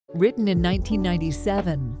Written in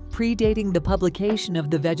 1997, predating the publication of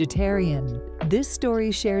The Vegetarian, this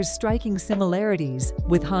story shares striking similarities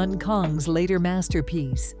with Han Kang's later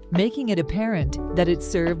masterpiece, making it apparent that it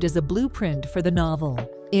served as a blueprint for the novel.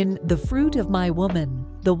 In The Fruit of My Woman,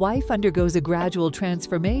 the wife undergoes a gradual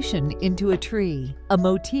transformation into a tree, a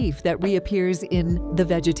motif that reappears in The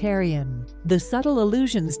Vegetarian. The subtle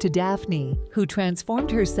allusions to Daphne, who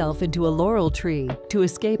transformed herself into a laurel tree to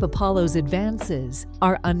escape Apollo's advances,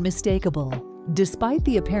 are unmistakable. Despite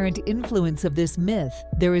the apparent influence of this myth,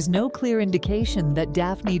 there is no clear indication that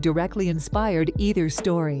Daphne directly inspired either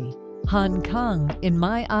story. Han Kang, in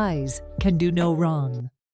my eyes, can do no wrong.